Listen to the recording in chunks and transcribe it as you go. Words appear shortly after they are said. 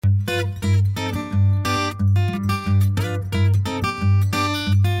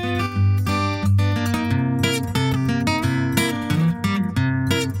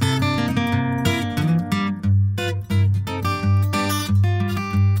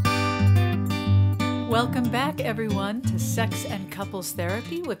Welcome back, everyone, to Sex and Couples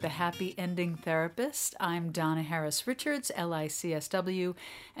Therapy with the Happy Ending Therapist. I'm Donna Harris Richards, LICSW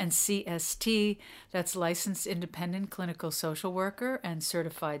and CST. That's Licensed Independent Clinical Social Worker and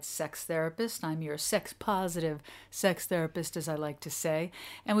Certified Sex Therapist. I'm your sex-positive sex therapist, as I like to say.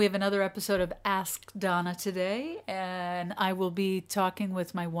 And we have another episode of Ask Donna today, and I will be talking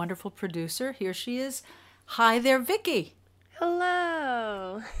with my wonderful producer. Here she is. Hi there, Vicky.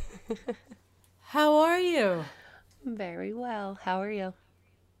 Hello. How are you? Very well. How are you?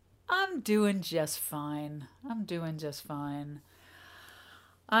 I'm doing just fine.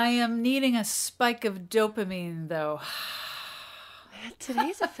 I am needing a spike of dopamine, though.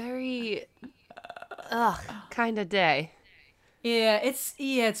 Today's a very kind of day. Yeah,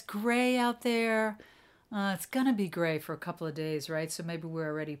 it's gray out there. It's gonna be gray for a couple of days, right? So maybe we're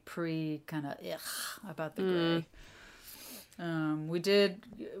already kind of about the gray.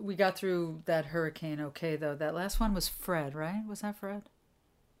 We got through that hurricane okay, though. That last one was Fred, right? Was that Fred?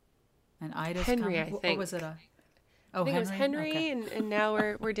 And Ida's Henry, coming? I think. What was it? I think it was Henry, okay. and now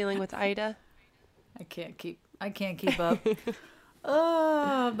we're dealing with Ida. I can't keep up.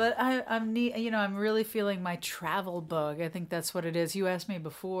 Oh, but I'm really feeling my travel bug. I think that's what it is. You asked me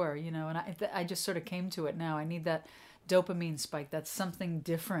before, and I just sort of came to it now. I need that dopamine spike. That's something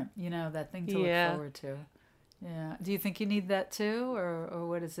different, that thing to look forward to. Yeah. Do you think you need that too, or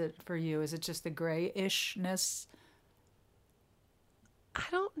what is it for you? Is it just the grayish-ness? I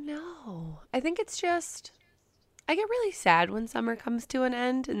don't know. I think it's just I get really sad when summer comes to an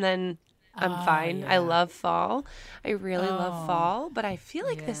end, and then I'm fine. Yeah. I love fall. I really love fall, but I feel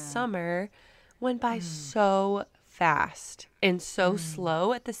like this summer went by so fast and so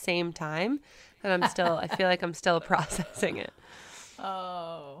slow at the same time that I feel like I'm still processing it.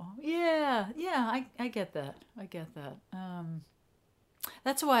 Oh, yeah. I get that.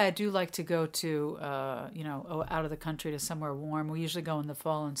 That's why I do like to go to, out of the country to somewhere warm. We usually go in the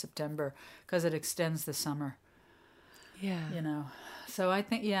fall and September because it extends the summer. Yeah. So I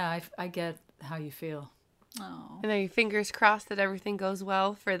think, I get how you feel. Oh. And are your fingers crossed that everything goes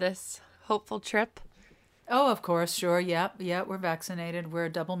well for this hopeful trip? Oh, of course, sure. Yeah, we're vaccinated. We're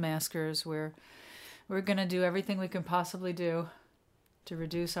double maskers. We're going to do everything we can possibly do to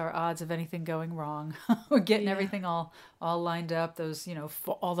reduce our odds of anything going wrong. We're getting everything all lined up. Those,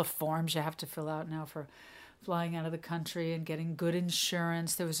 all the forms you have to fill out now for flying out of the country and getting good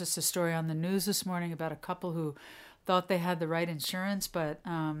insurance. There was just a story on the news this morning about a couple who thought they had the right insurance, but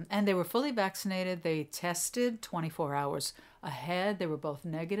and they were fully vaccinated. They tested 24 hours ahead. They were both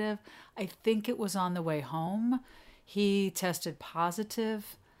negative. I think it was on the way home. He tested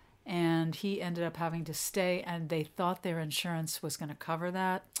positive, and he ended up having to stay, and they thought their insurance was going to cover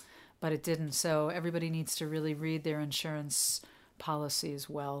that, but it didn't. So everybody needs to really read their insurance policies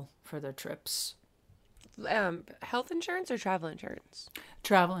well for their trips. Health insurance or travel insurance?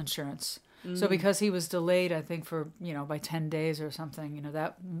 Travel insurance. So because he was delayed, I think for, by 10 days or something,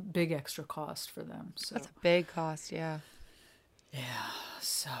 that big extra cost for them. So that's a big cost, yeah. Yeah,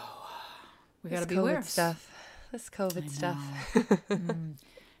 so we got to beware. This COVID stuff.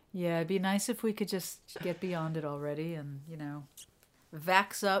 Yeah, it'd be nice if we could just get beyond it already and,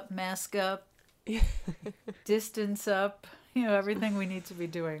 vax up, mask up, distance up, everything we need to be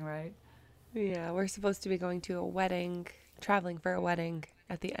doing, right? Yeah, we're supposed to be going to a wedding, traveling for a wedding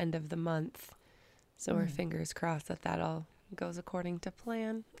at the end of the month. So we're fingers crossed that all goes according to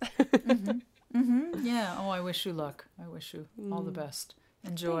plan. Yeah. Oh, I wish you luck. I wish you all the best.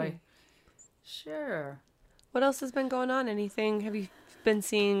 Enjoy. Thanks. Sure. What else has been going on? Anything? Have you been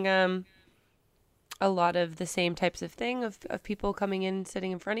seeing a lot of the same types of thing of people coming in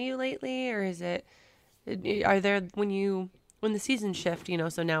sitting in front of you lately? Or are there, when the seasons shift,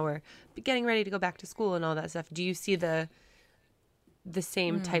 so now we're getting ready to go back to school and all that stuff, do you see the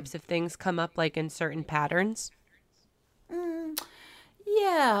same types of things come up like in certain patterns?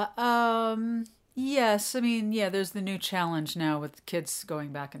 Yeah. Yes. I mean, there's the new challenge now with kids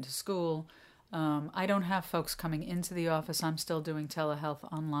going back into school. I don't have folks coming into the office. I'm still doing telehealth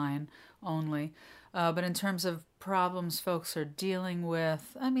online only. But in terms of problems folks are dealing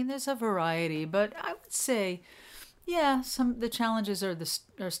with, I mean, there's a variety, but I would say, the challenges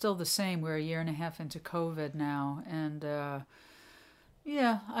are still the same. We're a year and a half into COVID now, and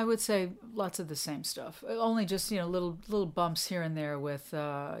I would say lots of the same stuff. Only just little bumps here and there with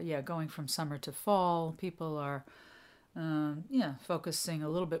going from summer to fall. People are focusing a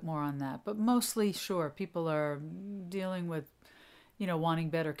little bit more on that, but mostly, sure, people are dealing with wanting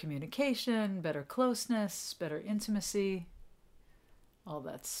better communication, better closeness, better intimacy, all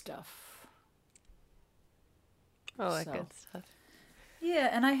that stuff. All that good stuff. Yeah,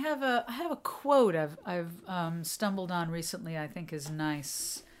 and I have a quote I've stumbled on recently. I think is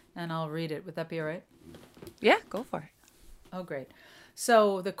nice, and I'll read it. Would that be all right? Yeah, go for it. Oh, great.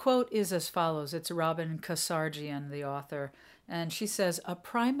 So the quote is as follows. It's Robin Kasarjian, the author, and she says, "A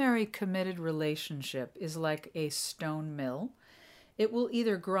primary committed relationship is like a stone mill. It will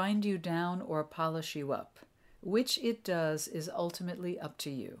either grind you down or polish you up. Which it does is ultimately up to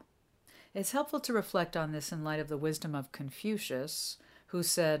you." It's helpful to reflect on this in light of the wisdom of Confucius, who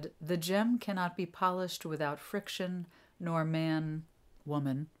said, "The gem cannot be polished without friction, nor man,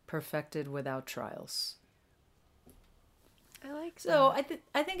 woman, perfected without trials." I like So that.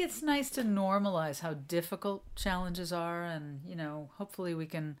 I think it's nice to normalize how difficult challenges are, and hopefully we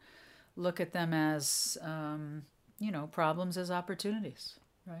can look at them as problems as opportunities,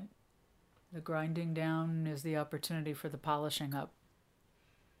 right? The grinding down is the opportunity for the polishing up.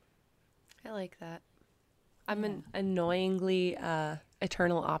 I like that. I'm an annoyingly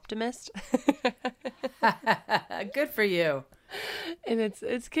eternal optimist. Good for you. And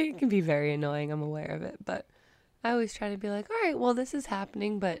it can be very annoying. I'm aware of it, but I always try to be like, all right, well, this is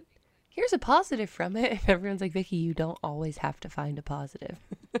happening, but here's a positive from it. And everyone's like, Vicky, you don't always have to find a positive.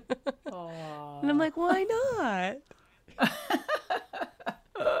 And I'm like, why not?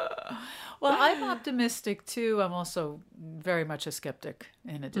 Well, I'm optimistic too. I'm also very much a skeptic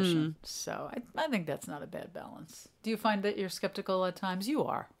in addition. So I think that's not a bad balance. Do you find that you're skeptical at times? You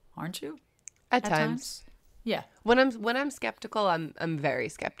are, aren't you? At times. Yeah. When I'm skeptical, I'm very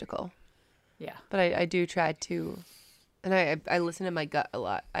skeptical. Yeah. But I do try to, and I listen to my gut a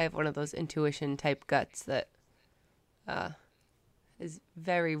lot. I have one of those intuition type guts that is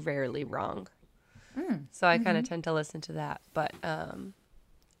very rarely wrong. So I kind of tend to listen to that. But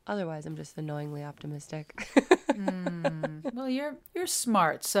otherwise, I'm just annoyingly optimistic. Well, you're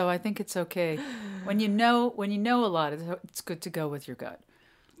smart, so I think it's okay. When you know a lot, it's good to go with your gut.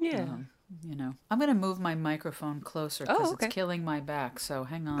 Yeah. I'm going to move my microphone closer because okay. it's killing my back. So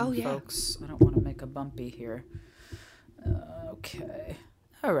hang on, Oh, yeah. folks. I don't want to make a bumpy here. Okay.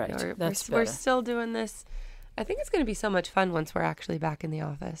 All right. That's we're better. still doing this. I think it's going to be so much fun once we're actually back in the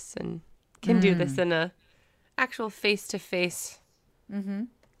office and can do this in a actual face-to-face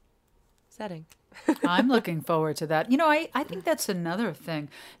setting. I'm looking forward to that. I think that's another thing.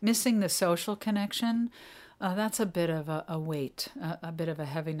 Missing the social connection. That's a bit of a weight, a bit of a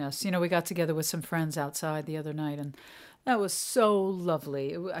heaviness. We got together with some friends outside the other night, and that was so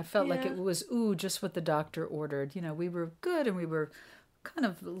lovely. I felt like it was, just what the doctor ordered. We were good, and we were kind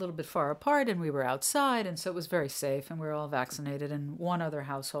of a little bit far apart, and we were outside, and so it was very safe, and we were all vaccinated, and one other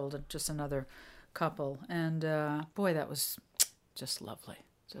household, and just another couple. And boy, that was just lovely.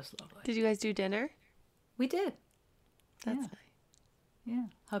 Just lovely. Did you guys do dinner? We did. That's nice. Yeah.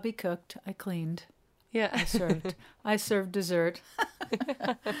 Hubby cooked. I cleaned. Yeah. I served dessert.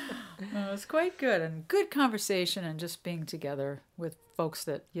 It was quite good, and good conversation, and just being together with folks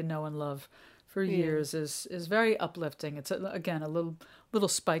that you know and love for years is very uplifting. It's again a little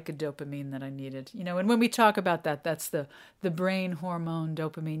spike of dopamine that I needed. And when we talk about that, that's the brain hormone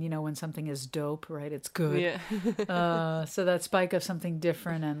dopamine. When something is dope, right? It's good. Yeah. So that spike of something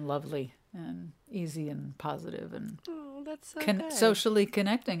different and lovely and easy and positive and that's so good. socially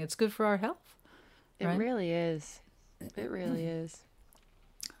connecting. It's good for our health. It right? really is. It really is.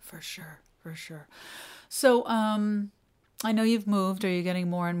 For sure. So, I know you've moved. Are you getting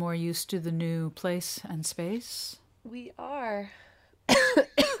more and more used to the new place and space? We are.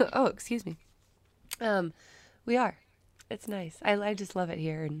 Oh, excuse me. We are. It's nice. I just love it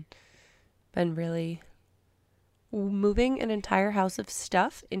here, and been really moving an entire house of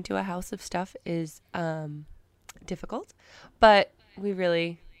stuff into a house of stuff is difficult, but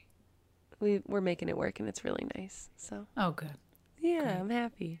we're making it work, and it's really nice. So. Oh, good. Yeah, Great. I'm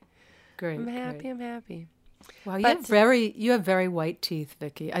happy. Great. I'm happy. Wow, you have very white teeth,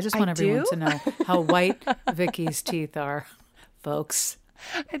 Vicky. I just want everyone to know how white Vicky's teeth are, folks.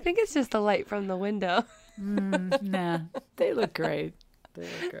 I think it's just the light from the window. Nah, they look great.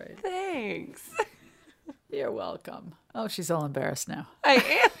 Thanks. You're welcome. Oh, she's all embarrassed now.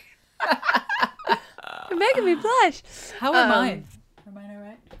 I am. You're making me blush. How are mine? Are mine all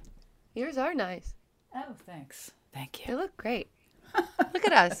right? Yours are nice. Oh, thanks. Thank They you. look great. Look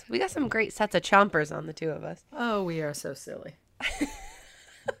at us. We got some great sets of chompers on the two of us. Oh, we are so silly.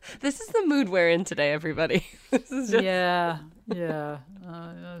 This is the mood we're in today, everybody. This is just... Yeah.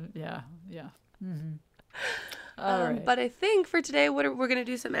 Mm-hmm. All right. But I think for today, we're going to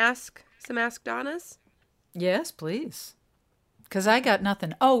do some Ask Donnas. Yes, please. Because I got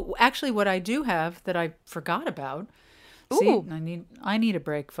nothing. Oh, actually, what I do have that I forgot about. See, Ooh. I need a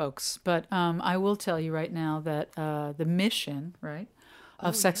break, folks. But I will tell you right now that the mission, right,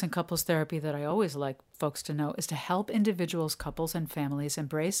 of sex and couples therapy that I always like folks to know is to help individuals, couples, and families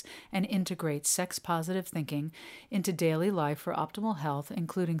embrace and integrate sex positive thinking into daily life for optimal health,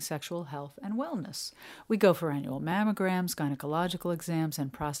 including sexual health and wellness. We go for annual mammograms, gynecological exams,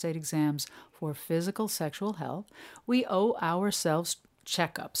 and prostate exams for physical sexual health. We owe ourselves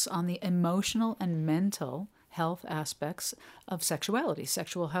checkups on the emotional and mental health aspects of sexuality,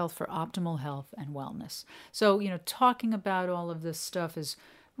 sexual health for optimal health and wellness. So, talking about all of this stuff is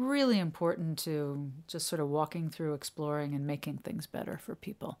really important to just sort of walking through, exploring, and making things better for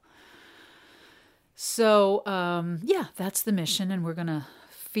people. So, that's the mission, and we're going to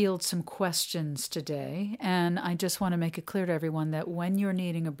field some questions today. And I just want to make it clear to everyone that when you're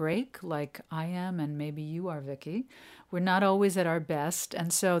needing a break, like I am, and maybe you are, Vicki, we're not always at our best.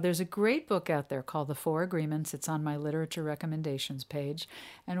 And so there's a great book out there called The 4 Agreements. It's on my literature recommendations page.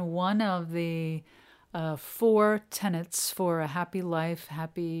 And one of the 4 tenets for a happy life,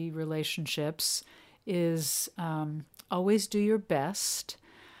 happy relationships is always do your best.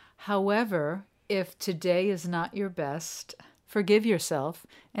 However, if today is not your best, forgive yourself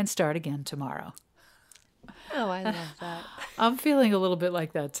and start again tomorrow. Oh, I love that. I'm feeling a little bit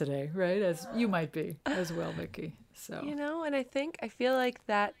like that today, right? As you might be as well, Vicki. So, and I feel like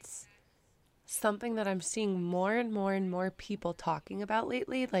that's something that I'm seeing more and more and more people talking about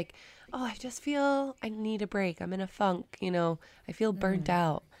lately. Like, oh, I just feel I need a break. I'm in a funk, I feel burnt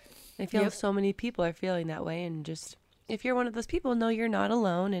out. I feel so many people are feeling that way. And just, if you're one of those people, know you're not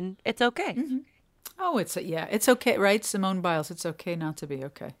alone and it's okay. Mm-hmm. Oh, it's okay, right? Simone Biles, it's okay not to be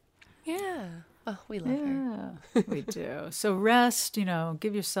okay. Yeah. Oh, we love her. Yeah, we do. So rest,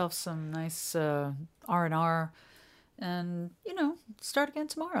 give yourself some nice R&R and, start again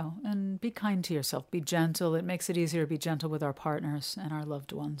tomorrow and be kind to yourself. Be gentle. It makes it easier to be gentle with our partners and our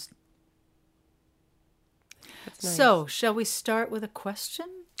loved ones. That's nice. So, shall we start with a question?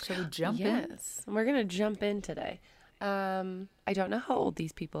 Shall we jump in? Yes, we're going to jump in today. I don't know how old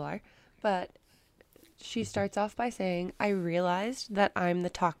these people are, but she starts off by saying, I realized that I'm the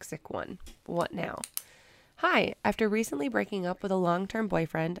toxic one. What now? Hi, after recently breaking up with a long-term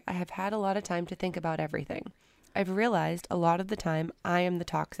boyfriend, I have had a lot of time to think about everything. I've realized a lot of the time I am the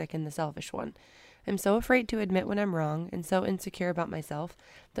toxic and the selfish one. I'm so afraid to admit when I'm wrong and so insecure about myself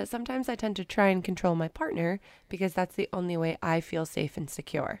that sometimes I tend to try and control my partner because that's the only way I feel safe and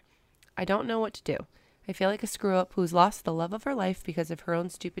secure. I don't know what to do. I feel like a screw-up who's lost the love of her life because of her own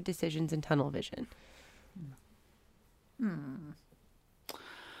stupid decisions and tunnel vision.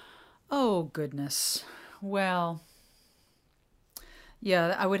 Oh, goodness. Well,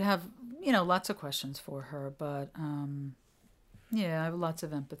 yeah, I would have, lots of questions for her, but I have lots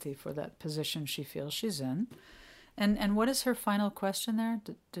of empathy for that position she feels she's in. And what is her final question there?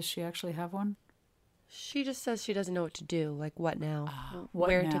 Does she actually have one? She just says she doesn't know what to do. Like, what now?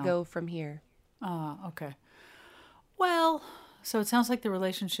 Where to go from here? Okay. Well, so it sounds like the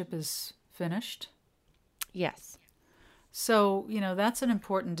relationship is finished. Yes. So, that's an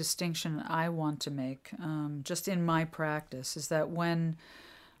important distinction I want to make, just in my practice, is that when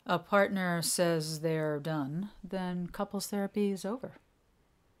a partner says they're done, then couples therapy is over.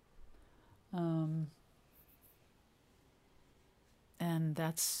 And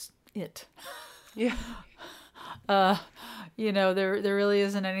that's it. Yeah. There really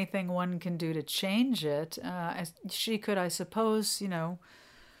isn't anything one can do to change it. She could, I suppose,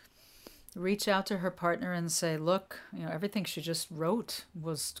 reach out to her partner and say, look, everything she just wrote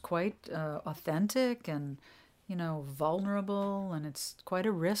was quite authentic and, vulnerable, and it's quite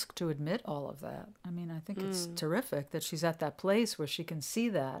a risk to admit all of that. I mean, I think it's terrific that she's at that place where she can see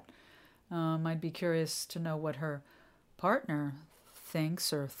that. I'd be curious to know what her partner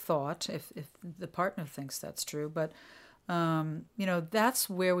thinks or thought, if the partner thinks that's true. But, that's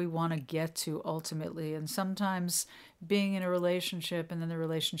where we want to get to ultimately. And sometimes being in a relationship and then the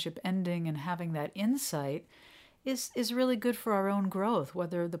relationship ending and having that insight is really good for our own growth,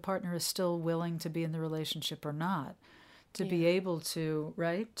 whether the partner is still willing to be in the relationship or not. To be able to,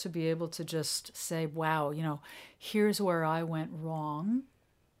 right? To be able to just say, wow, here's where I went wrong.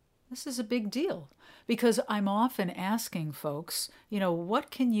 This is a big deal. Because I'm often asking folks,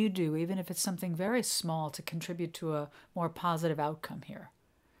 what can you do, even if it's something very small, to contribute to a more positive outcome here?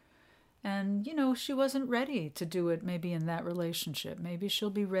 And, she wasn't ready to do it maybe in that relationship. Maybe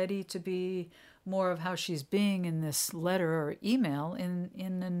she'll be ready to be more of how she's being in this letter or email in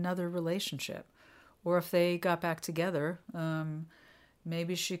another relationship. Or if they got back together,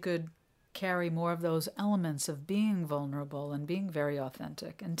 maybe she could carry more of those elements of being vulnerable and being very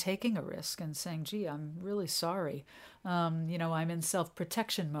authentic and taking a risk and saying, gee, I'm really sorry. I'm in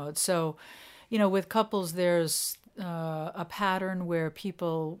self-protection mode. So, with couples, there's a pattern where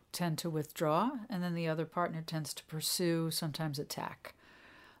people tend to withdraw, and then the other partner tends to pursue, sometimes attack.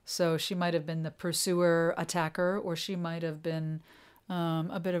 So she might have been the pursuer attacker, or she might have been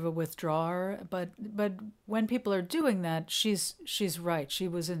a bit of a withdrawer. But when people are doing that, she's right. She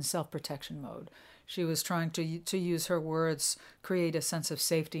was in self-protection mode. She was trying to use her words, create a sense of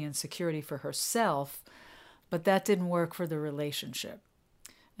safety and security for herself, but that didn't work for the relationship.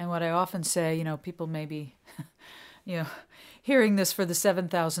 And what I often say, people may be, hearing this for the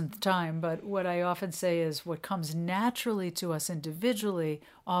 7,000th time, but what I often say is what comes naturally to us individually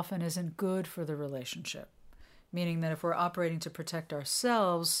often isn't good for the relationship. Meaning that if we're operating to protect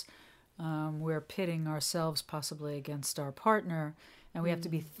ourselves, we're pitting ourselves possibly against our partner, and we have to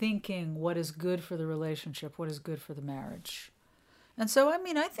be thinking what is good for the relationship, what is good for the marriage. And so, I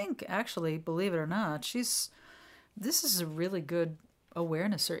think actually, believe it or not, this is a really good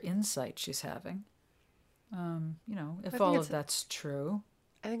awareness or insight she's having. If all of that's true.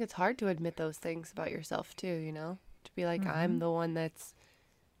 I think it's hard to admit those things about yourself too, to be like, I'm the one that's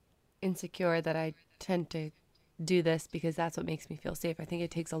insecure, that I tend to do this because that's what makes me feel safe. I think it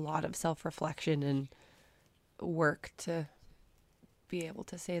takes a lot of self-reflection and work to be able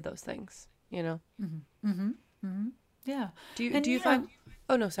to say those things, Yeah. Do you find?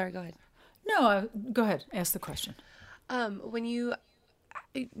 Oh no, sorry. Go ahead. No, go ahead. Ask the question. When you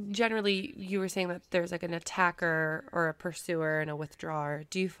generally, you were saying that there's like an attacker or a pursuer and a withdrawer.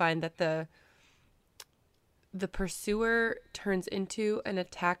 Do you find that the pursuer turns into an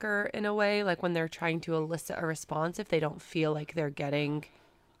attacker in a way, like when they're trying to elicit a response if they don't feel like they're getting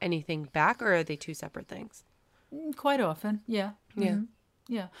anything back, or are they two separate things? Quite often, yeah. Yeah. Mm-hmm.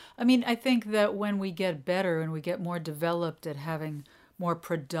 Yeah. I think that when we get better and we get more developed at having more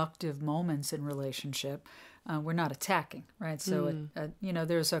productive moments in relationship, we're not attacking, right? So,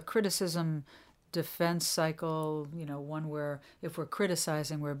 there's a criticism defense cycle, one where if we're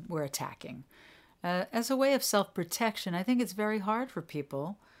criticizing, we're attacking. As a way of self-protection, I think it's very hard for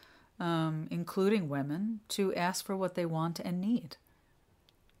people, including women, to ask for what they want and need.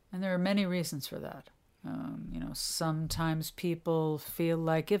 And there are many reasons for that. Sometimes people feel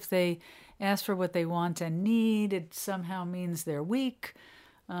like if they ask for what they want and need, it somehow means they're weak,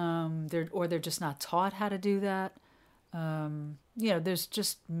 they're just not taught how to do that. There's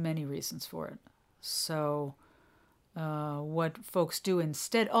just many reasons for it. So what folks do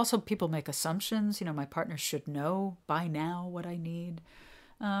instead, also people make assumptions, my partner should know by now what I need.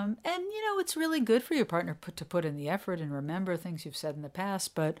 And it's really good for your partner to put in the effort and remember things you've said in the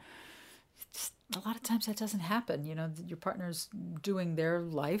past, but a lot of times that doesn't happen. Your partner's doing their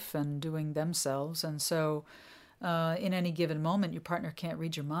life and doing themselves. And so in any given moment, your partner can't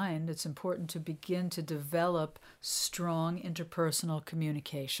read your mind. It's important to begin to develop strong interpersonal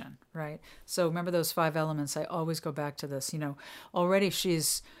communication, right? So remember those 5 elements. I always go back to this. Already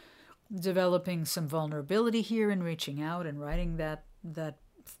she's developing some vulnerability here in reaching out and writing that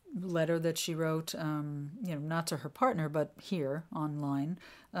letter that she wrote, not to her partner, but here online.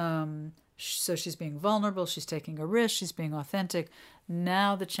 So she's being vulnerable, she's taking a risk, she's being authentic.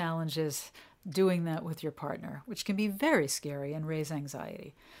 Now the challenge is doing that with your partner, which can be very scary and raise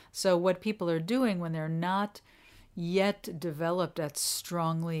anxiety. So what people are doing when they're not yet developed at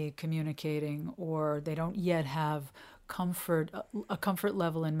strongly communicating, or they don't yet have a comfort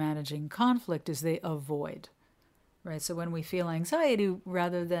level in managing conflict, is they avoid. Right, so when we feel anxiety,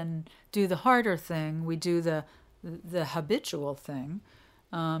 rather than do the harder thing, we do the habitual thing.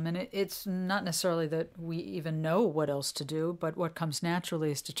 And it's not necessarily that we even know what else to do, but what comes naturally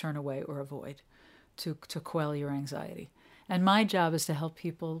is to turn away or avoid, to quell your anxiety. And my job is to help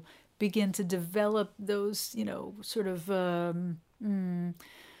people begin to develop those, sort of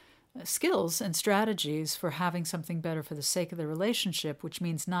skills and strategies for having something better for the sake of the relationship, which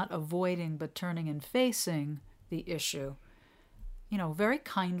means not avoiding but turning and facing the issue, very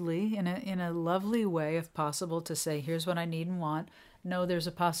kindly, in a lovely way, if possible, to say, here's what I need and want. No, there's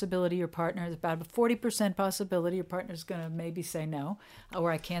a possibility your partner, there's about a 40% possibility your partner's going to maybe say no,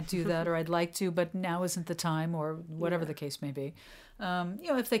 or I can't do that, or I'd like to, but now isn't the time, or whatever the case may be.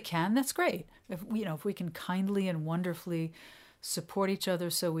 If they can, that's great. If we can kindly and wonderfully support each other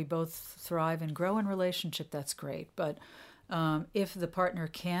so we both thrive and grow in relationship, that's great. But if the partner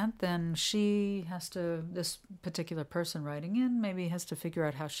can't, then this particular person writing in maybe has to figure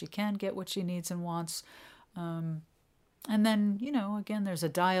out how she can get what she needs and wants. And then, again, there's a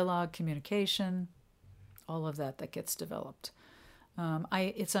dialogue, communication, all of that gets developed.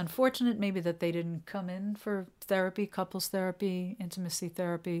 It's unfortunate maybe that they didn't come in for therapy, couples therapy, intimacy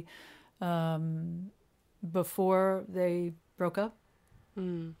therapy, before they broke up.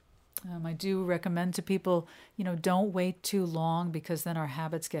 I do recommend to people, don't wait too long, because then our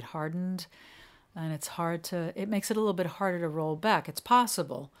habits get hardened, and it makes it a little bit harder to roll back. It's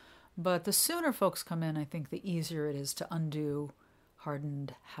possible, but the sooner folks come in, I think the easier it is to undo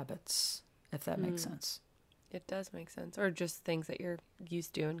hardened habits, if that makes sense. It does make sense. Or just things that you're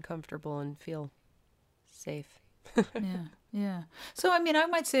used to and comfortable and feel safe. Yeah. So, I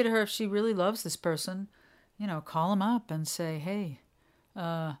might say to her, if she really loves this person, call them up and say, hey,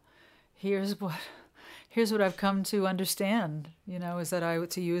 here's what I've come to understand, is that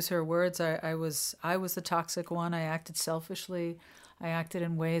to use her words, I was the toxic one. I acted selfishly. I acted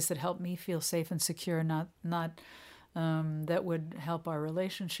in ways that helped me feel safe and secure, not that would help our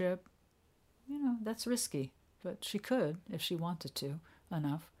relationship. That's risky, but she could, if she wanted to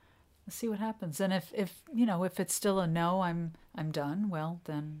enough. Let's see what happens. And if it's still a no, I'm done, well,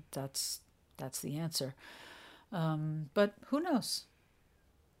 then that's the answer. But who knows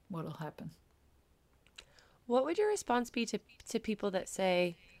what'll happen. What would your response be to people that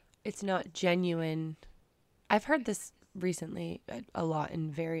say it's not genuine? I've heard this recently a lot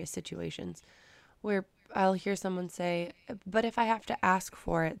in various situations where I'll hear someone say, but if I have to ask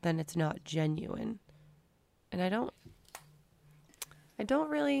for it, then it's not genuine. And I don't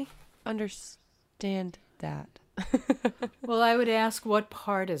really understand that. Well, I would ask, what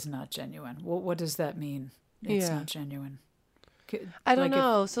part is not genuine? What does that mean? It's not genuine. I don't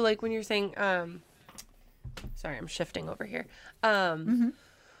know. So like when you're saying, sorry, I'm shifting over here.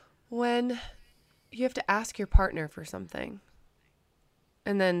 When you have to ask your partner for something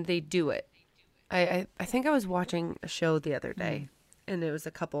and then they do it. I think I was watching a show the other day and it was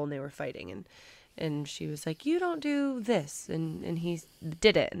a couple and they were fighting and she was like, you don't do this. And he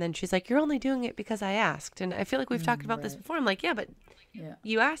did it. And then she's like, you're only doing it because I asked. And I feel like we've talked about this before. I'm like, yeah, but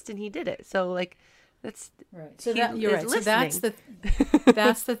you asked and he did it. So like, that's right. So you're right. Listening. So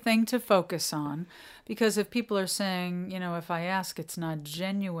that's the thing to focus on, because if people are saying, if I ask, it's not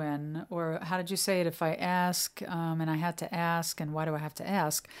genuine, or how did you say it? If I ask, and I had to ask, and why do I have to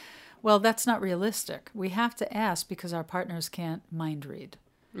ask? Well, that's not realistic. We have to ask because our partners can't mind read.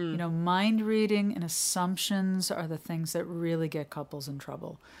 Mind reading and assumptions are the things that really get couples in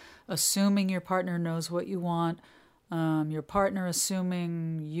trouble. Assuming your partner knows what you want, your partner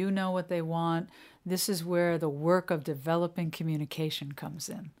assuming you know what they want. This is where the work of developing communication comes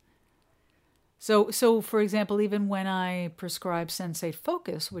in. So for example, even when I prescribe Sensate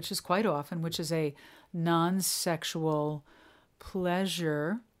Focus, which is quite often, which is a non-sexual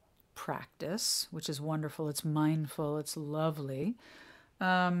pleasure practice, which is wonderful, it's mindful, it's lovely.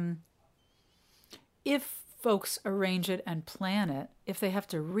 If folks arrange it and plan it, if they have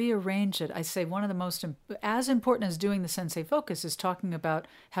to rearrange it, I say one of the most, as important as doing the Sensate Focus is talking about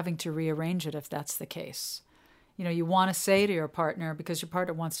having to rearrange it if that's the case. You want to say to your partner, because your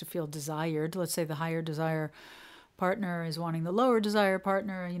partner wants to feel desired, let's say the higher desire partner is wanting the lower desire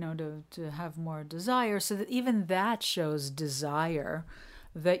partner, to have more desire, so that even that shows desire,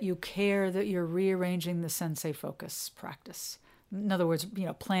 that you care, that you're rearranging the Sensate Focus practice. In other words,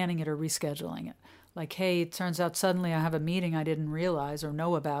 planning it or rescheduling it. Like, hey, it turns out suddenly I have a meeting I didn't realize or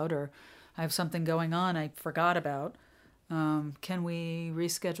know about, or I have something going on I forgot about. Can we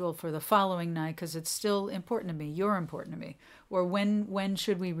reschedule for the following night? Because it's still important to me. You're important to me. Or when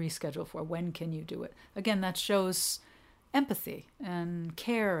should we reschedule for? When can you do it? Again, that shows empathy and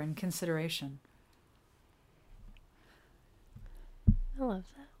care and consideration. I love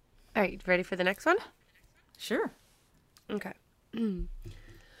that. All right, ready for the next one? Sure. Okay.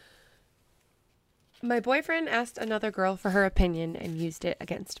 My boyfriend asked another girl for her opinion and used it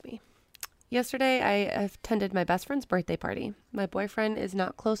against me. Yesterday, I attended my best friend's birthday party. My boyfriend is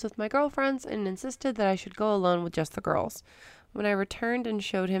not close with my girlfriends and insisted that I should go alone with just the girls. When I returned and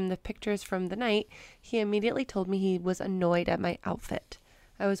showed him the pictures from the night, he immediately told me he was annoyed at my outfit.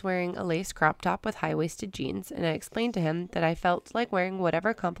 I was wearing a lace crop top with high-waisted jeans, and I explained to him that I felt like wearing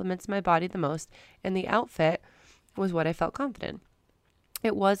whatever complements my body the most, and the outfit was what I felt confident in.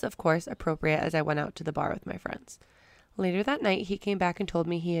 It was, of course, appropriate as I went out to the bar with my friends. Later that night, he came back and told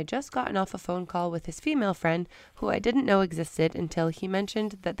me he had just gotten off a phone call with his female friend, who I didn't know existed until he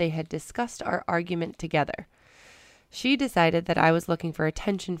mentioned that they had discussed our argument together. She decided that I was looking for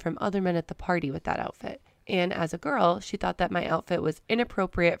attention from other men at the party with that outfit, and as a girl, she thought that my outfit was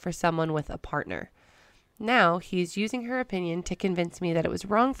inappropriate for someone with a partner. Now, he's using her opinion to convince me that it was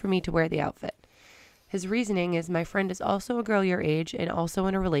wrong for me to wear the outfit. His reasoning is my friend is also a girl your age and also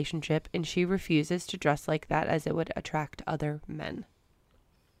in a relationship, and she refuses to dress like that as it would attract other men.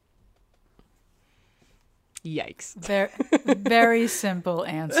 Yikes. Very simple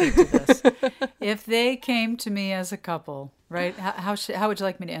answer to this. If they came to me as a couple right? How would you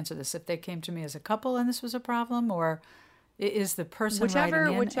like me to answer this? If they came to me as a couple and this was a problem, or is the person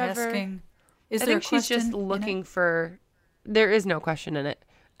writing in asking? Is I there think a she's just question in looking it? for. There is no question in it.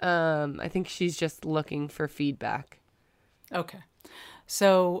 I think she's just looking for feedback. Okay.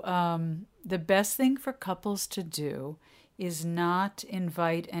 So the best thing for couples to do is not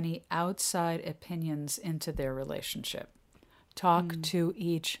invite any outside opinions into their relationship. Talk to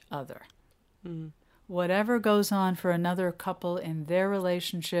each other. Whatever goes on for another couple in their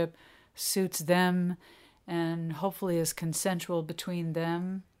relationship suits them and hopefully is consensual between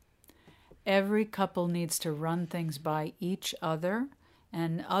them. Every couple needs to run things by each other.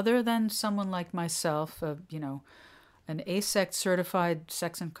 And other than someone like myself, an AASECT certified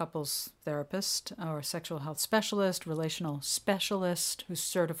sex and couples therapist or sexual health specialist, relational specialist who's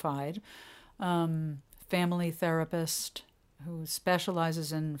certified, family therapist who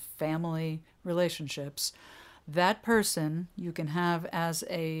specializes in family relationships, that person you can have as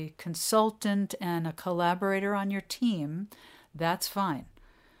a consultant and a collaborator on your team. That's fine.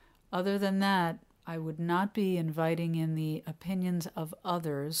 Other than that, I would not be inviting in the opinions of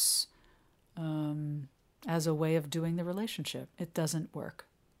others as a way of doing the relationship. It doesn't work.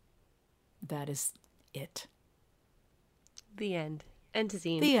 That is it. The end. End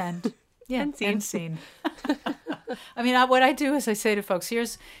scene. The end. Yeah, End scene. end scene. I mean, what I do is I say to folks,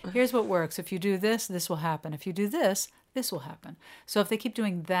 here's what works. If you do this, this will happen. If you do this, this will happen. So if they keep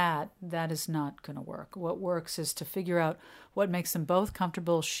doing that, that is not going to work. What works is to figure out what makes them both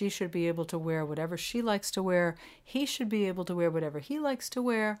comfortable. She should be able to wear whatever she likes to wear. He should be able to wear whatever he likes to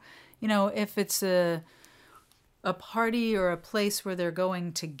wear. If it's a party or a place where they're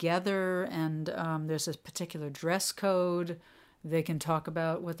going together and there's a particular dress code, they can talk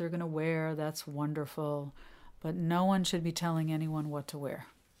about what they're going to wear. That's wonderful. But no one should be telling anyone what to wear.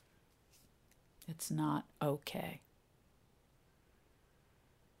 It's not okay.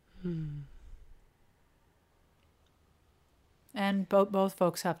 And both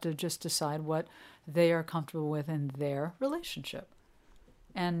folks have to just decide what they are comfortable with in their relationship.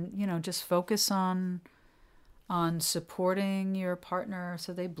 And, just focus on supporting your partner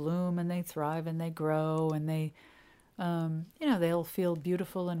so they bloom and they thrive and they grow and they, they'll feel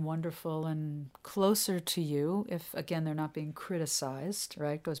beautiful and wonderful and closer to you if, again, they're not being criticized,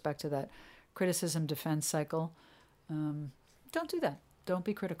 right? Goes back to that criticism defense cycle. Don't do that. Don't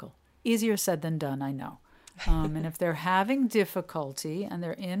be critical. Easier said than done, I know. And if they're having difficulty and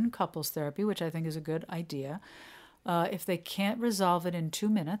they're in couples therapy, which I think is a good idea, if they can't resolve it in 2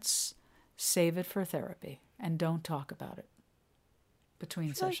 minutes, save it for therapy and don't talk about it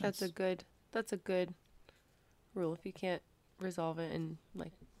between sessions. That's a good rule. If you can't resolve it in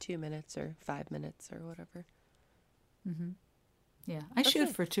 2 minutes or 5 minutes or whatever. Mm-hmm. Yeah, I shoot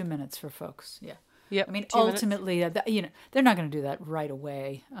for 2 minutes for folks. Yeah. Yep. I mean, ultimately, they're not going to do that right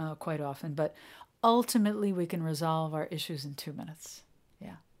away quite often, but ultimately we can resolve our issues in 2 minutes.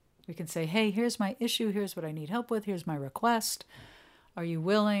 Yeah. We can say, hey, here's my issue. Here's what I need help with. Here's my request. Are you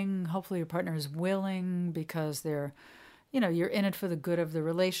willing? Hopefully your partner is willing because they're, you're in it for the good of the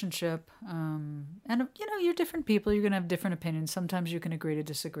relationship. And, you're different people. You're going to have different opinions. Sometimes you can agree to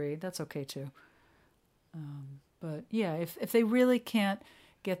disagree. That's okay too. But yeah, if they really can't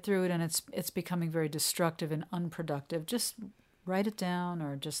get through it and it's becoming very destructive and unproductive, just write it down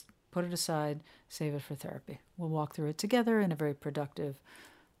or just put it aside, save it for therapy. We'll walk through it together in a very productive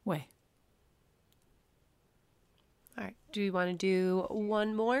way. All right. Do you want to do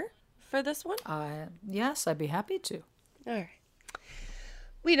one more for this one? Yes, I'd be happy to. All right.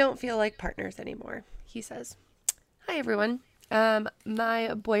 We don't feel like partners anymore, he says. Hi, everyone.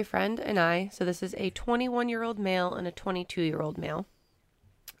 My boyfriend and I, so this is a 21-year-old male and a 22-year-old male,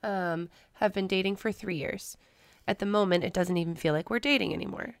 have been dating for 3 years. At the moment, it doesn't even feel like we're dating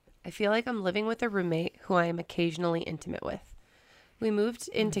anymore. I feel like I'm living with a roommate who I am occasionally intimate with. We moved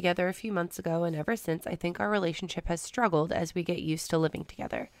in together a few months ago, and ever since, I think our relationship has struggled as we get used to living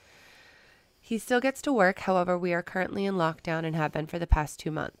together. He still gets to work, however, we are currently in lockdown and have been for the past 2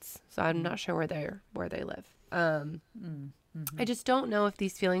 months. So I'm not sure where they live. I just don't know if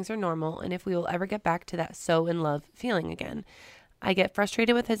these feelings are normal and if we will ever get back to that so in love feeling again. I get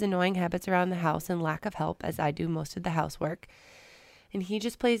frustrated with his annoying habits around the house and lack of help as I do most of the housework. And he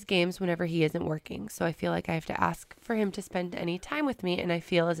just plays games whenever he isn't working. So I feel like I have to ask for him to spend any time with me, and I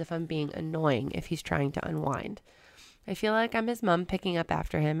feel as if I'm being annoying if he's trying to unwind. I feel like I'm his mom picking up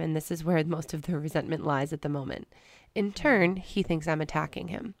after him, and this is where most of the resentment lies at the moment. In turn, he thinks I'm attacking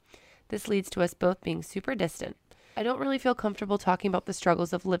him. This leads to us both being super distant. I don't really feel comfortable talking about the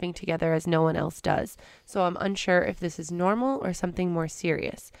struggles of living together as no one else does, so I'm unsure if this is normal or something more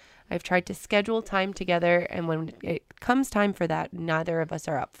serious. I've tried to schedule time together, and when it comes time for that, neither of us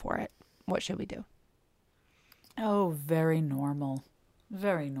are up for it. What should we do? Oh, very normal.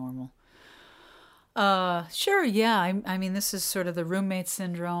 Very normal. Sure, yeah. I mean, this is sort of the roommate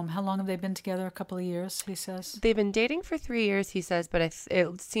syndrome. How long have they been together? A couple of years, he says. They've been dating for 3 years, he says, but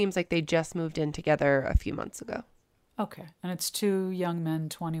it seems like they just moved in together a few months ago. Okay. And it's two young men,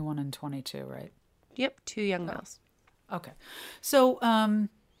 21 and 22, right? Yep, 2 young males. Okay. So,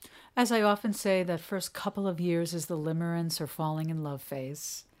 as I often say, that first couple of years is the limerence or falling in love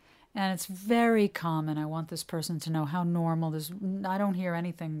phase. And it's very common. I want this person to know how normal this. I don't hear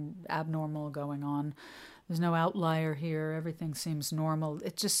anything abnormal going on. There's no outlier here. Everything seems normal.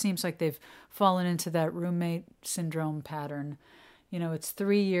 It just seems like they've fallen into that roommate syndrome pattern. You know, it's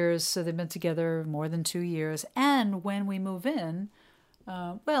 3 years, so they've been together more than 2 years. And when we move in,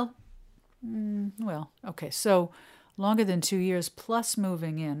 okay, so longer than 2 years plus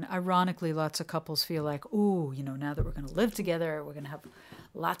moving in. Ironically, lots of couples feel like, ooh, you know, now that we're going to live together, we're going to have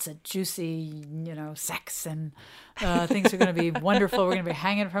lots of juicy, you know, sex, and things are going to be wonderful. We're going to be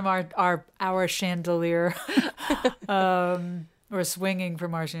hanging from our chandelier, or swinging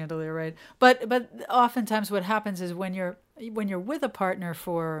from our chandelier, right? But oftentimes what happens is when you're with a partner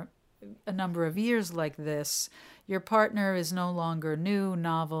for a number of years like this, your partner is no longer new,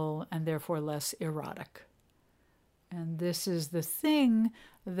 novel, and therefore less erotic. And this is the thing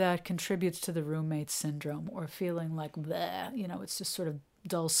that contributes to the roommate syndrome, or feeling like, bleh, you know, it's just sort of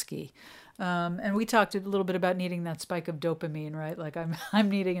dulsky. And we talked a little bit about needing that spike of dopamine, right? Like I'm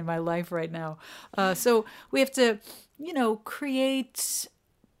needing in my life right now. So we have to, you know, create.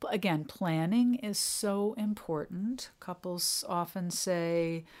 Again, planning is so important. Couples often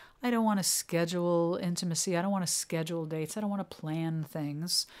say, I don't want to schedule intimacy. I don't want to schedule dates. I don't want to plan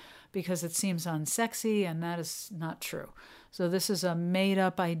things because it seems unsexy, and that is not true. So this is a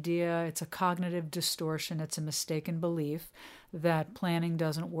made-up idea. It's a cognitive distortion. It's a mistaken belief that planning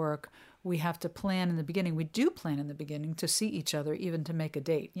doesn't work. We have to plan in the beginning. We do plan in the beginning to see each other, even to make a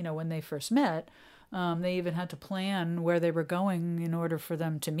date. You know, when they first met, they even had to plan where they were going in order for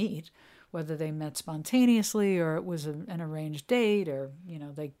them to meet, whether they met spontaneously or it was an arranged date, or, you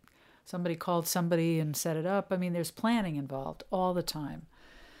know, somebody called somebody and set it up. I mean, there's planning involved all the time.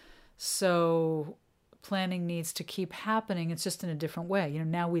 So planning needs to keep happening. It's just in a different way. You know,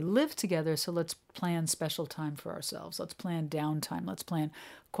 now we live together, so let's plan special time for ourselves. Let's plan downtime. Let's plan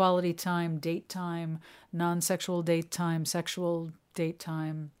quality time, date time, non-sexual date time, sexual date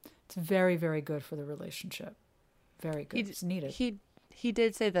time. It's very, very good for the relationship. Very good. It's needed. He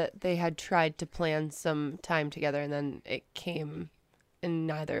did say that they had tried to plan some time together, and then it came, and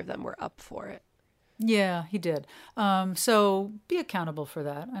neither of them were up for it. Yeah, he did. So be accountable for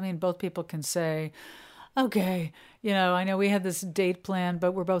that. I mean, both people can say, okay, you know, I know we had this date plan,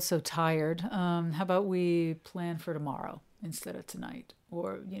 but we're both so tired. How about we plan for tomorrow instead of tonight?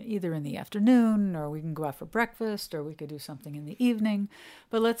 Or, you know, either in the afternoon, or we can go out for breakfast, or we could do something in the evening.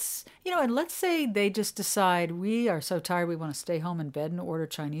 But let's say they just decide, we are so tired we want to stay home in bed and order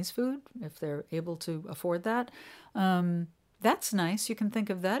Chinese food, if they're able to afford that. That's nice. You can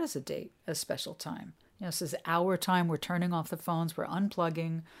think of that as a date, a special time. You know, this is our time. We're turning off the phones. We're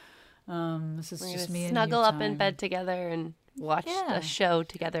unplugging. This is just me and you. Snuggle up in bed together and watch a show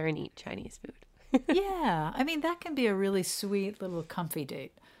together and eat Chinese food. Yeah. I mean, that can be a really sweet little comfy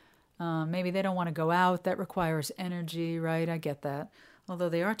date. Maybe they don't want to go out. That requires energy, right? I get that. Although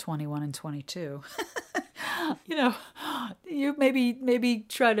they are 21 and 22. You know, you maybe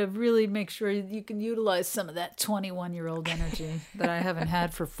try to really make sure you can utilize some of that 21-year-old energy that I haven't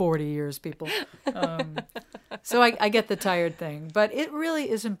had for 40 years, people. So I get the tired thing, but it really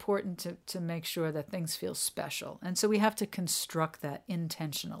is important to make sure that things feel special. And so we have to construct that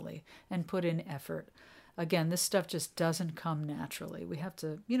intentionally and put in effort. Again, this stuff just doesn't come naturally. We have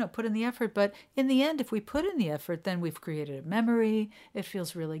to, you know, put in the effort. But in the end, if we put in the effort, then we've created a memory. It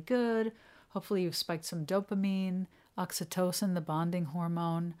feels really good. Hopefully you've spiked some dopamine, oxytocin, the bonding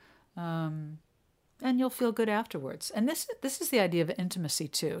hormone, and you'll feel good afterwards. And this is the idea of intimacy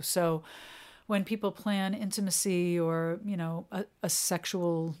too. So when people plan intimacy, or, you know, a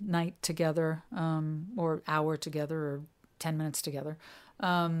sexual night together, or hour together, or 10 minutes together,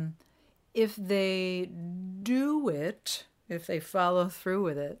 if they do it, if they follow through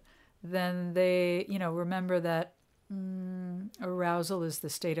with it, then they, you know, remember that arousal is the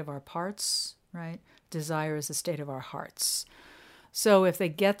state of our parts, right? Desire is the state of our hearts. So if they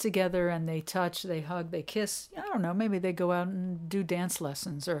get together and they touch, they hug, they kiss, I don't know, maybe they go out and do dance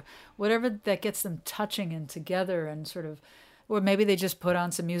lessons or whatever that gets them touching and together, and sort of, or maybe they just put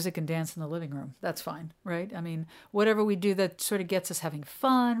on some music and dance in the living room. That's fine, right? I mean, whatever we do that sort of gets us having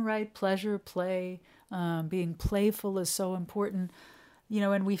fun, right? Pleasure, play, Being playful is so important.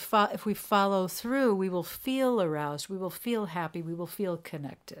 And if we follow through, we will feel aroused, we will feel happy, we will feel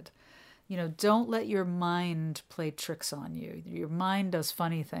connected. Don't let your mind play tricks on you. Your mind does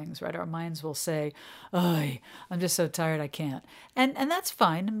funny things, right? Our minds will say, "Oh, I'm just so tired, I can't." And that's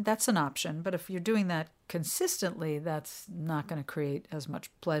fine. That's an option. But if you're doing that consistently, that's not going to create as much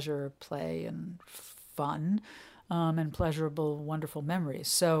pleasure, play, and fun, and pleasurable, wonderful memories.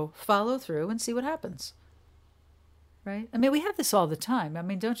 So follow through and see what happens. Right? I mean, we have this all the time. I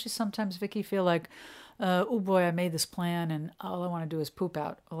mean, don't you sometimes, Vicky, feel like, oh boy, I made this plan and all I want to do is poop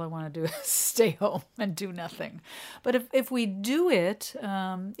out. All I want to do is stay home and do nothing. But if we do it,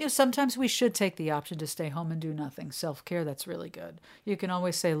 sometimes we should take the option to stay home and do nothing. Self-care, that's really good. You can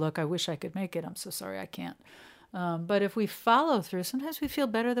always say, look, I wish I could make it. I'm so sorry I can't. But if we follow through, sometimes we feel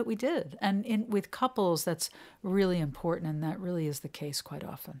better that we did. And with couples, that's really important. And that really is the case quite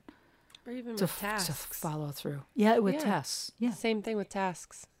often. Or even with tasks. To follow through. Yeah, with tasks. Yeah. Same thing with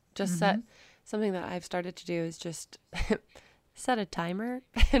tasks. Just set something that I've started to do is just set a timer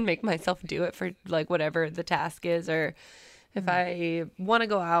and make myself do it for like whatever the task is. Or if I want to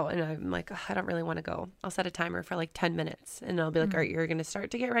go out and I'm like, I don't really want to go, I'll set a timer for like 10 minutes. And I'll be like, all right, you're going to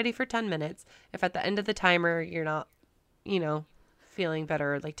start to get ready for 10 minutes. If at the end of the timer, you're not, feeling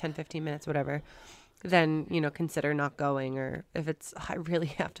better, like 10, 15 minutes, whatever, then, consider not going. Or if it's, I really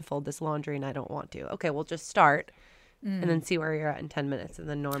have to fold this laundry and I don't want to. Okay, we'll just start and then see where you're at in 10 minutes. And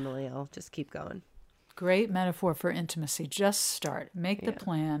then normally I'll just keep going. Great metaphor for intimacy. Just start. Make the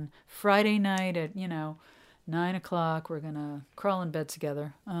plan. Friday night at, 9:00, we're going to crawl in bed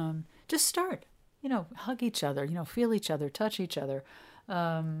together. Just start. Hug each other, feel each other, touch each other.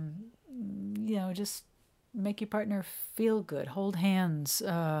 Just make your partner feel good. Hold hands.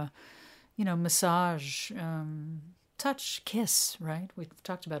 Massage, touch, kiss, right? We've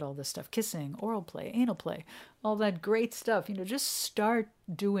talked about all this stuff. Kissing, oral play, anal play, all that great stuff. Just start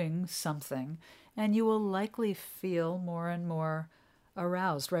doing something and you will likely feel more and more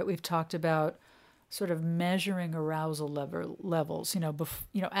aroused, right? We've talked about sort of measuring arousal levels,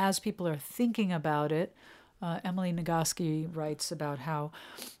 as people are thinking about it. Emily Nagoski writes about how,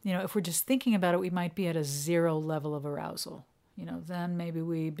 if we're just thinking about it, we might be at a 0 level of arousal. Then maybe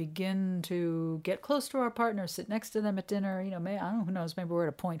we begin to get close to our partner, sit next to them at dinner. I don't know, who knows, maybe we're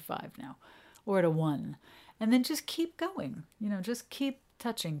at a 0.5 now or at a 1. And then just keep going, just keep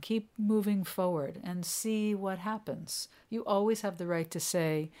touching, keep moving forward and see what happens. You always have the right to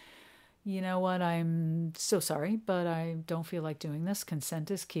say, you know what, I'm so sorry, but I don't feel like doing this. Consent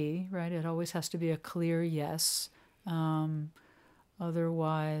is key, right? It always has to be a clear yes.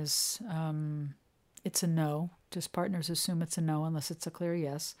 Otherwise, it's a no. Just partners assume it's a no unless it's a clear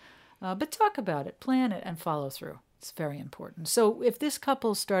yes. But talk about it, plan it, and follow through. It's very important. So if this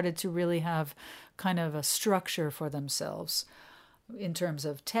couple started to really have kind of a structure for themselves in terms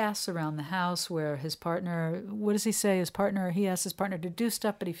of tasks around the house where his partner, what does he say? He asks his partner to do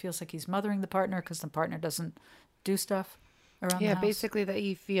stuff, but he feels like he's mothering the partner because the partner doesn't do stuff around the house. Yeah, basically that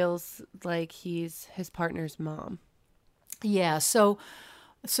he feels like he's his partner's mom. Yeah, so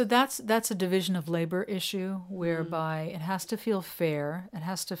that's a division of labor issue whereby it has to feel fair. It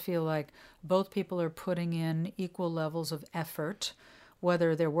has to feel like both people are putting in equal levels of effort,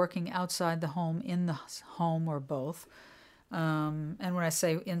 whether they're working outside the home, in the home, or both. And when I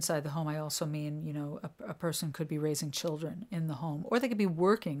say inside the home, I also mean, a person could be raising children in the home, or they could be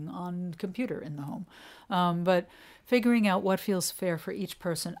working on computer in the home. But figuring out what feels fair for each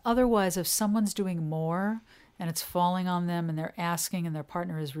person. Otherwise, if someone's doing more and it's falling on them and they're asking and their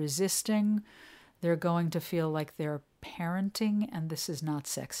partner is resisting, they're going to feel like they're parenting, and this is not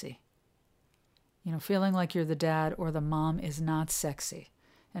sexy. Feeling like you're the dad or the mom is not sexy,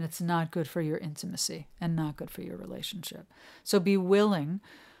 and it's not good for your intimacy and not good for your relationship. So be willing,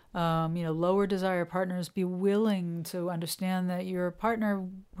 lower desire partners, be willing to understand that your partner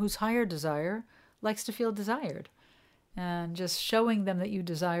who's higher desire likes to feel desired, and just showing them that you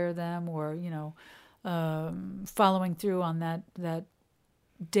desire them, or, following through on that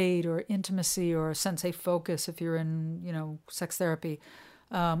date or intimacy or sensei focus if you're in, sex therapy.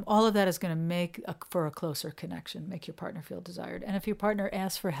 All of that is going to make for a closer connection, make your partner feel desired. And if your partner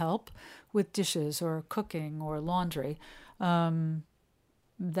asks for help with dishes or cooking or laundry,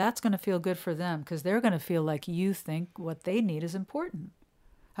 that's going to feel good for them because they're going to feel like you think what they need is important.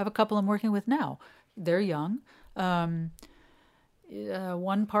 I have a couple I'm working with now. They're young.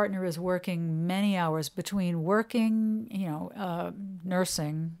 One partner is working many hours between working,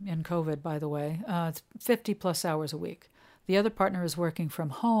 nursing in COVID, by the way, it's 50 plus hours a week. The other partner is working from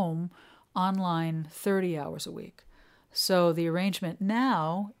home, online, 30 hours a week. So the arrangement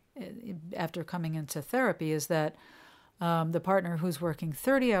now after coming into therapy is that the partner who's working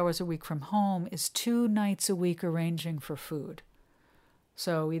 30 hours a week from home is 2 nights a week arranging for food.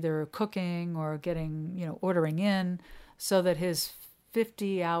 So either cooking or getting, ordering in, so that his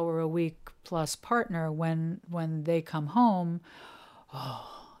 50-hour-a-week plus partner, when they come home,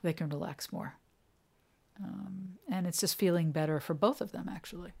 they can relax more. And it's just feeling better for both of them,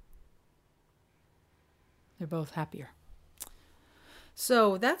 actually. They're both happier.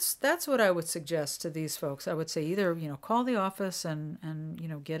 So that's what I would suggest to these folks. I would say either, call the office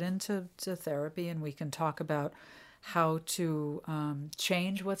and get into therapy, and we can talk about how to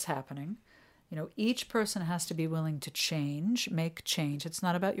change what's happening. Each person has to be willing to make change. It's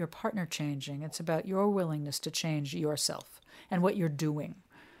not about your partner changing. It's about your willingness to change yourself and what you're doing.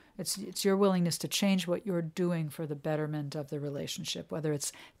 It's your willingness to change what you're doing for the betterment of the relationship, whether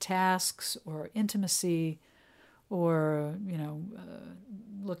it's tasks or intimacy or,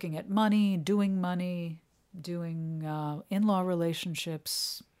 looking at money, doing in-law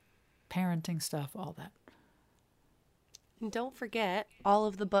relationships, parenting stuff, all that. And don't forget all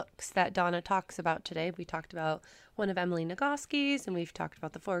of the books that Donna talks about today. We talked about one of Emily Nagoski's, and we've talked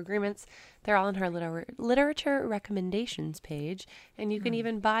about the 4 Agreements. They're all on her literature recommendations page, and you can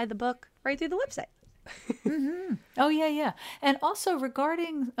even buy the book right through the website. Mm-hmm. Oh, yeah. And also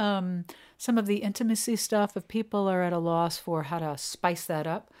regarding some of the intimacy stuff, if people are at a loss for how to spice that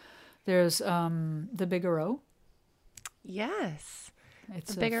up, there's the Bigger O. Yes.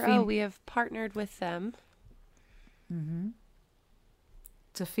 It's the Bigger O. We have partnered with them. Mm-hmm.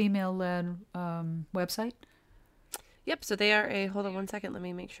 It's a female-led website. Yep. So they are hold on one second. Let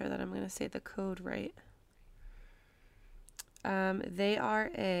me make sure that I'm going to say the code right. They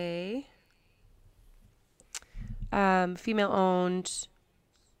are a female-owned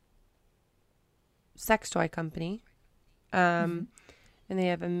sex toy company. And they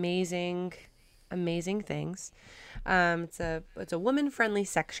have amazing things. It's a woman-friendly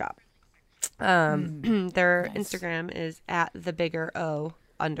sex shop. Their Nice. Instagram is @thebiggerO_.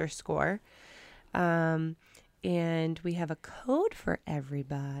 And we have a code for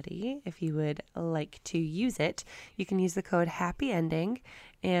everybody. If you would like to use it, you can use the code Happy Ending,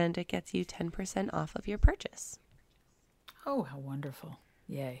 and it gets you 10% off of your purchase. Oh, how wonderful.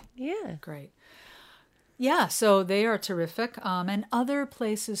 Yay. Yeah. Great. Yeah, so they are terrific. And other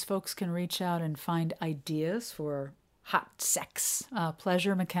places folks can reach out and find ideas for hot sex.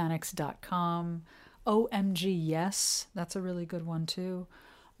 Pleasuremechanics.com. OMG Yes, that's a really good one too.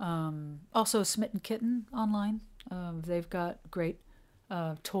 Also Smitten Kitten online. They've got great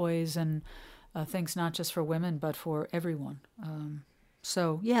toys and things not just for women but for everyone.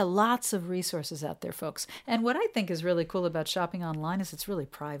 So yeah, lots of resources out there, folks. And what I think is really cool about shopping online is it's really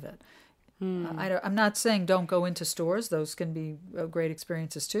private. I'm not saying don't go into stores. Those can be great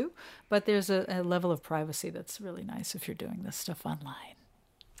experiences too. But there's a level of privacy that's really nice if you're doing this stuff online.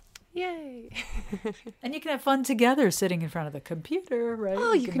 Yay. And you can have fun together sitting in front of the computer, right?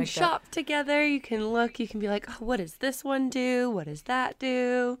 Oh, you can shop together. You can look. You can be like, oh, what does this one do? What does that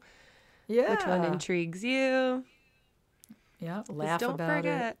do? Yeah. Which one intrigues you? Yeah, laugh don't about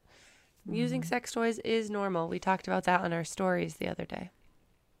forget, using sex toys is normal. We talked about that on our stories the other day.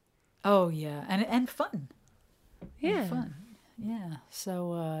 Oh, yeah. And fun. Yeah. And fun. Yeah.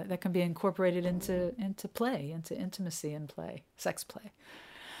 So that can be incorporated into play, into intimacy and play, sex play.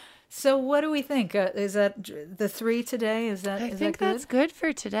 So what do we think? Is that the 3 today? Is that good? I think that's good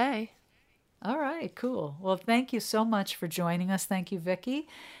for today. All right, cool. Well, thank you so much for joining us. Thank you, Vicki.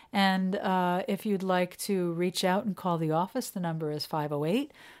 And if you'd like to reach out and call the office, the number is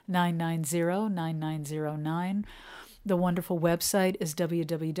 508-990-9909. The wonderful website is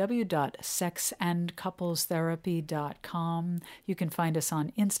www.sexandcouplestherapy.com. You can find us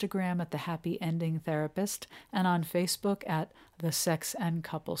on Instagram at The Happy Ending Therapist and on Facebook at The Sex and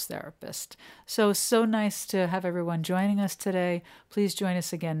Couples Therapist. So nice to have everyone joining us today. Please join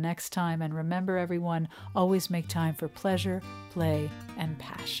us again next time. And remember, everyone, always make time for pleasure, play, and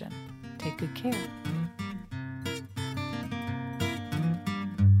passion. Take good care.